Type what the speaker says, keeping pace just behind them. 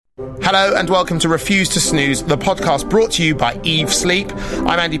Hello and welcome to Refuse To Snooze, the podcast brought to you by Eve Sleep.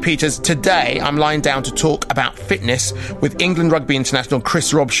 I'm Andi Peters. Today I'm lying down to talk about fitness with England Rugby International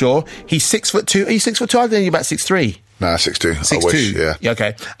Chris Robshaw. He's 6'2". Are you 6'2"? I think you're about 6'3". No, 6'2". 6'2". I wish, yeah.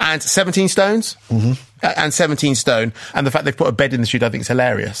 Okay. And 17 stones? Mm-hmm. And 17 stone. And the fact they've put a bed in the studio, I think is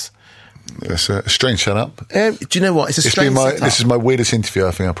hilarious. It's a strange setup. Do you know what? It's a strange setup. This is my weirdest interview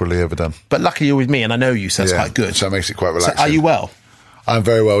I think I've probably ever done. But luckily you're with me and I know you, so it's quite good. So it makes it quite relaxing. So are you well? I'm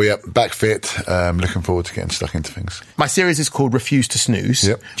very well, yeah. Back fit. Looking forward to getting stuck into things. My series is called Refuse To Snooze.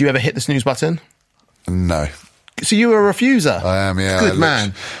 Yep. Do you ever hit the snooze button? No. So you were a refuser? I am, yeah. Good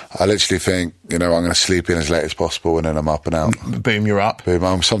man. I literally think, I'm going to sleep in as late as possible and then I'm up and out. Boom, you're up. Boom,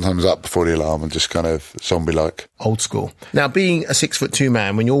 I'm sometimes up before the alarm and just kind of zombie-like. Old school. Now, being a 6'2"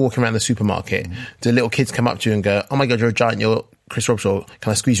 man, when you're walking around the supermarket, do little kids come up to you and go, oh my God, you're a giant, you're Chris Robshaw,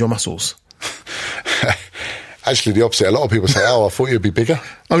 can I squeeze your muscles? Actually, the opposite. A lot of people say, oh, I thought you'd be bigger.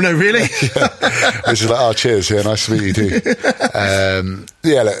 Oh, no, really? This is like, oh, cheers. Yeah, nice to meet you too.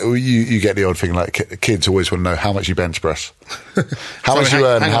 You get the odd thing, like kids always want to know how much you bench press. How much you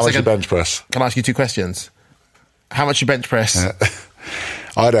earn and how much you bench press. Can I ask you two questions? How much you bench press?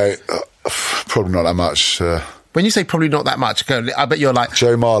 I don't. Probably not that much. When you say probably not that much, I bet you're like...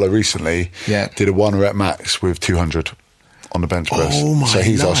 Joe Marler recently did a 1 rep max with 200. On the bench press. Oh my so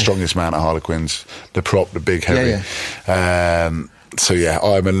he's life. Our strongest man at Harlequins. The prop, the big heavy. So yeah,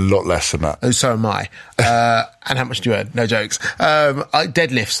 I'm a lot less than that. Oh, so am I. And how much do you earn? No jokes.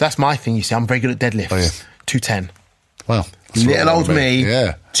 Deadlifts, that's my thing, you see. I'm very good at deadlifts. Oh, yeah. 210. Wow. Little old me,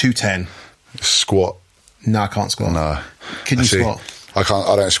 yeah. 210. Squat. No, I can't squat. No. Can you squat? I can't.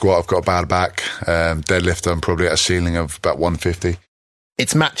 I don't squat. I've got a bad back. Deadlift, I'm probably at a ceiling of about 150.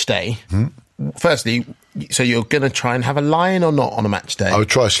 It's match day. Firstly, so you're going to try and have a lie-in or not on a match day? I would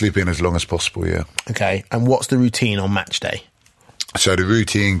try sleeping as long as possible, yeah. Okay, and what's the routine on match day? So the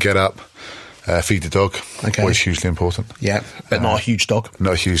routine, get up, feed the dog, which is hugely important. Yeah, but not a huge dog.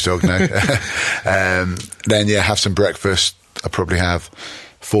 Not a huge dog, no. Then, have some breakfast. I probably have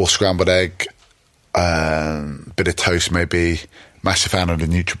 4 scrambled egg, bit of toast maybe, massive fan of the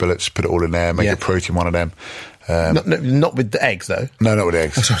NutriBullets, put it all in there, make a protein one of them. Not with the eggs, though? No, not with the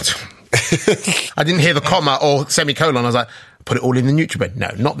eggs. Oh, sorry. I didn't hear the comma or semicolon. I was like, put it all in the NutriBread. No,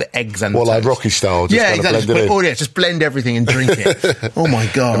 not the eggs and the toast. Like Rocky style. Just exactly. Blend it in. Just blend everything and drink it. Oh my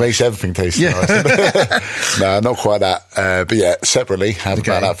God. It makes everything taste nice. No, not quite that. But yeah, separately, have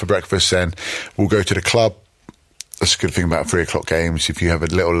about that for breakfast. Then we'll go to the club. That's a good thing about 3 o'clock games. If you have a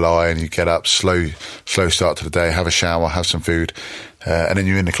little lie and you get up, slow start to the day, have a shower, have some food, and then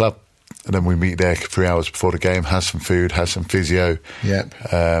you're in the club. And then we meet there 3 hours before the game, have some food, have some physio.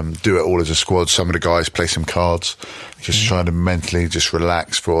 Do it all as a squad. Some of the guys play some cards, just trying to mentally just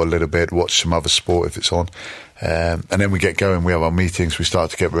relax for a little bit, watch some other sport if it's on. And then we get going. We have our meetings. We start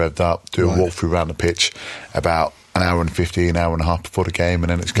to get revved up, do a walkthrough around the pitch about an hour and 50, an hour and a half before the game,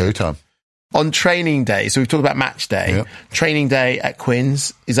 and then it's go time. On training day, so we've talked about match day. Training day at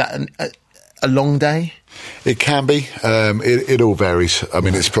Quins, is that a long day? It can be. It all varies. I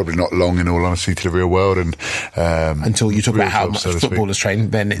mean, it's probably not long, in all honesty, to the real world. And until you talk about how much footballers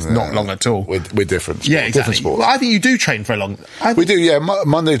train, then it's not long at all. We're different. Yeah, exactly. Different sports. Well, I think you do train for a long... We do, yeah.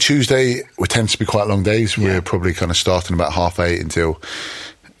 Monday, Tuesday, we tend to be quite long days. Yeah. We're probably kind of starting about 8:30 until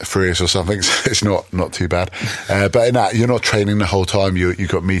 3ish or something. So it's not too bad. But in that, you're not training the whole time. You've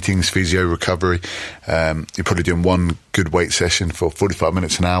got meetings, physio, recovery. You're probably doing one good weight session for 45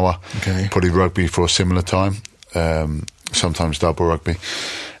 minutes, an hour. Okay. Probably rugby for a similar time. Sometimes double rugby.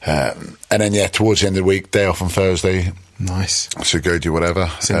 And then, towards the end of the week, day off on Thursday. Nice. So go do whatever.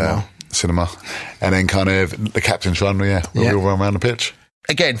 Cinema. And then kind of the captain's run, we'll all run around the pitch.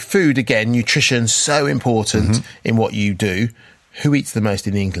 Again, nutrition, so important in what you do. Who eats the most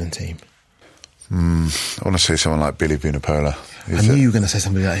in the England team? I want to say someone like Billy Vunipola. I knew you were going to say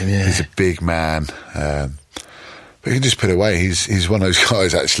something like him, yeah. He's a big man. But you can just put it away. He's one of those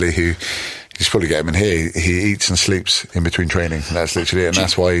guys, actually, who... You should probably get him in here. He eats and sleeps in between training. That's literally it. And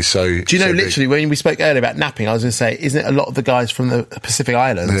that's why he's so... Do you know, literally, when we spoke earlier about napping, I was going to say, isn't it a lot of the guys from the Pacific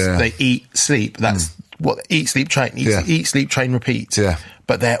Islands, they eat, sleep. That's what... Eat, sleep, train. Eat, sleep, train, repeat. Yeah.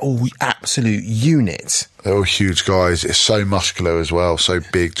 But they're all absolute units. They're all huge guys. It's so muscular as well, so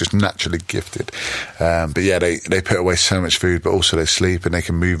big, just naturally gifted. But yeah, they put away so much food, but also they sleep and they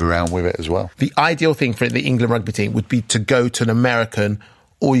can move around with it as well. The ideal thing for the England rugby team would be to go to an American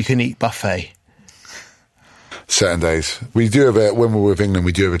all-you-can-eat buffet. certain days. We do have when we're with England,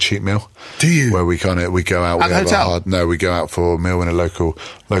 we do have a cheap meal. Do you? Where we go out. At the hotel? We go out for a meal in a local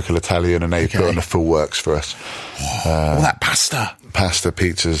Italian, and they put on the full works for us. All that pasta,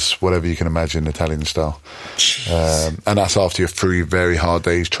 pizzas, whatever you can imagine, Italian style. And that's after your 3 very hard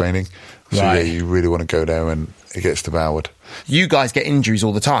days training. So yeah, you really want to go there and it gets devoured. You guys get injuries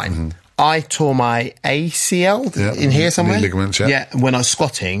all the time. Mm-hmm. I tore my ACL in here somewhere. Ligaments, yeah, when I was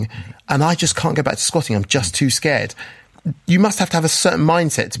squatting, and I just can't go back to squatting. I'm just too scared. You must have to have a certain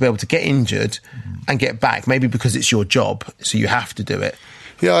mindset to be able to get injured and get back, maybe because it's your job, so you have to do it.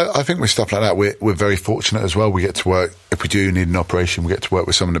 Yeah, I think with stuff like that, we're very fortunate as well. We get to work, if we do need an operation, we get to work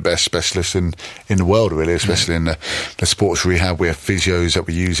with some of the best specialists in the world, really, especially in the sports rehab. We have physios that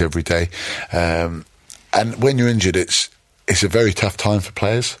we use every day. And when you're injured, it's a very tough time for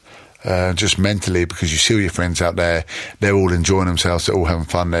players, just mentally, because you see all your friends out there, they're all enjoying themselves, they're all having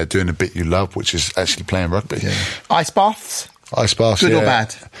fun, they're doing a bit you love, which is actually playing rugby. Yeah. Ice baths? Ice baths, Good or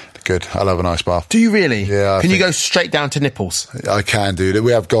bad? Good. I love an ice bath. Do you really? Yeah. Can you go straight down to nipples? I can do.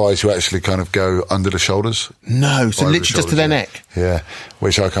 We have guys who actually kind of go under the shoulders. No, so literally just to their neck? Yeah,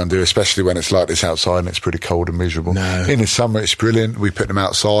 which I can't do, especially when it's like this outside and it's pretty cold and miserable. No. In the summer, it's brilliant. We put them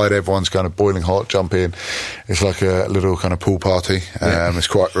outside. Everyone's kind of boiling hot, jump in. It's like a little kind of pool party. It's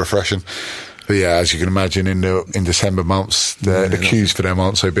quite refreshing. But yeah, as you can imagine, in December months, the queues for them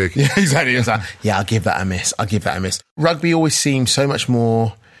aren't so big. Yeah, exactly. Yeah, I'll give that a miss. Rugby always seems so much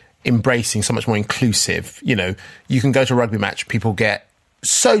more embracing, so much more inclusive. You know, you can go to a rugby match, people get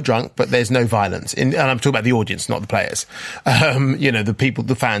so drunk, but there's no violence. And I'm talking about the audience, not the players.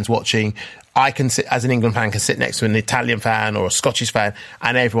 The fans watching. I can sit, as an England fan, can sit next to an Italian fan or a Scottish fan,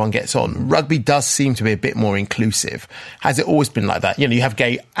 and everyone gets on. Rugby does seem to be a bit more inclusive. Has it always been like that? You know, you have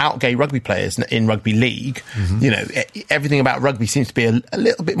gay rugby players in rugby league. Mm-hmm. You know, everything about rugby seems to be a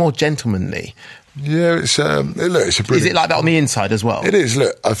little bit more gentlemanly. Yeah, it's a brilliant... Is it like that on the inside as well? It is.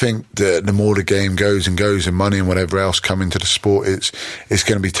 Look, I think the more the game goes and money and whatever else come into the sport, it's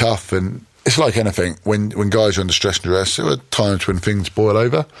going to be tough. And it's like anything. When guys are under stress and duress, there are times when things boil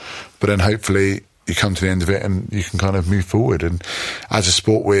over, but then hopefully you come to the end of it and you can kind of move forward. And as a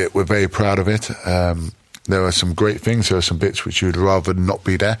sport, we're very proud of it. There are some great things. There are some bits which you would rather not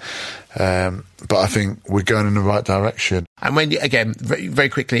be there. But I think we're going in the right direction. And when, again, very, very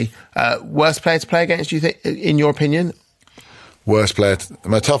quickly, worst player to play against, do you think, in your opinion? Worst player,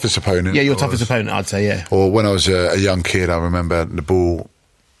 my toughest opponent. Yeah, your toughest opponent, I'd say, yeah. Or when I was a young kid, I remember the ball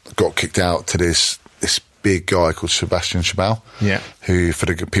got kicked out to this big guy called Sebastian Chabal, who, for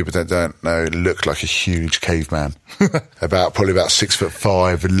the people that don't know, looked like a huge caveman. probably about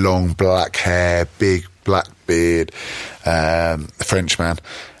 6'5", long black hair, big black beard, a Frenchman.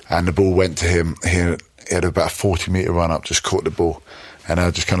 And the ball went to him. He had about a 40-metre run up, just caught the ball. And I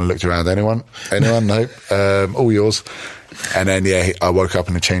just kind of looked around. Anyone? No. All yours. And then, I woke up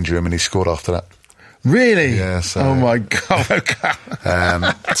in the changing room and he scored after that. Really? Yeah. So, oh my God.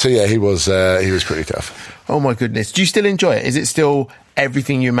 So yeah, he was pretty tough. Oh my goodness. Do you still enjoy it? Is it still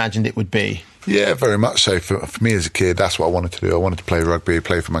everything you imagined it would be? Yeah, very much so. For me as a kid, that's what I wanted to do. I wanted to play rugby,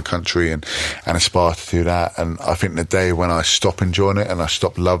 play for my country and aspire to do that. And I think the day when I stop enjoying it and I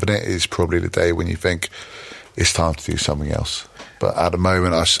stop loving it is probably the day when you think it's time to do something else. But at the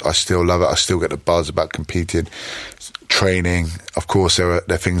moment, I still love it. I still get the buzz about competing, training. Of course, there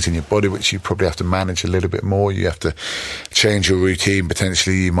are things in your body which you probably have to manage a little bit more. You have to change your routine.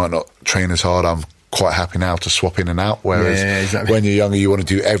 Potentially, you might not train as hard. I'm quite happy now to swap in and out. Whereas when you're younger, you want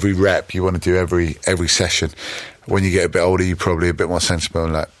to do every rep. You want to do every session. When you get a bit older, you're probably a bit more sensible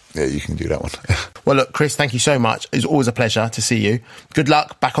and like, yeah, you can do that one. Well, look, Chris, thank you so much. It's always a pleasure to see you. Good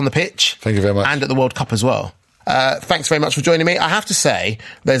luck back on the pitch. Thank you very much. And at the World Cup as well. Thanks very much for joining me. I have to say,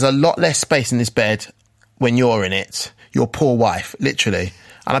 there's a lot less space in this bed when you're in it. Your poor wife, literally.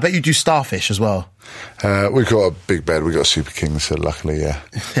 And I bet you do starfish as well. We've got a big bed. We've got a Super King, so luckily, yeah.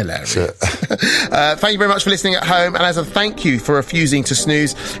 Hilarious. Thank you very much for listening at home. And as a thank you for refusing to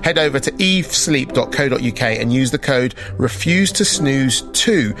snooze, head over to evesleep.co.uk and use the code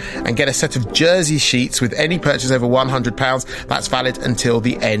REFUSETOSNOOZE2 and get a set of jersey sheets with any purchase over £100. That's valid until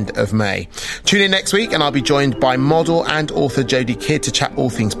the end of May. Tune in next week and I'll be joined by model and author Jodie Kidd to chat all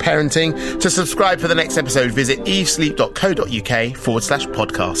things parenting. To subscribe for the next episode, visit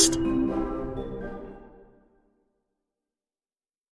evesleep.co.uk/podcast.